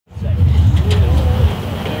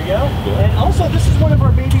And also, this is one of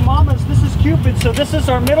our baby mamas. This is Cupid, so this is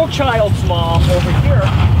our middle child's mom over here.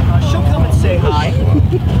 She'll come and say hi.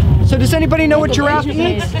 So does anybody know what giraffe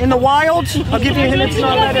eats in the wild? I'll give you a hint, it's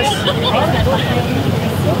not lettuce.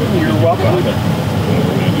 You're welcome.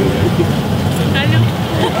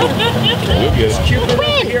 Cupid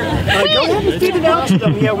here. Go ahead and feed it out to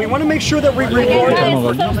them. Yeah, we want to make sure that we reward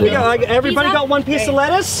them. Everybody got one piece of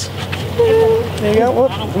lettuce? There you go.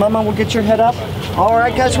 Whoop. Mama, we'll get your head up. All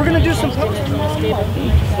right, guys, we're going to do some posting.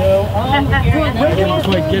 So,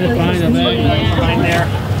 get it right there.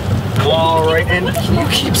 All right, and can you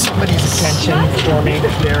keep somebody's attention for me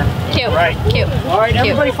there? Cute. Right. Cute. All right,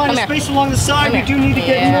 everybody find a space along the side. We do need to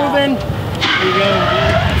get moving. There you go.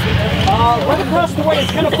 Right across the way,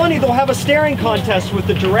 it's kind of funny, they'll have a staring contest with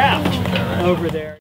the giraffe over there.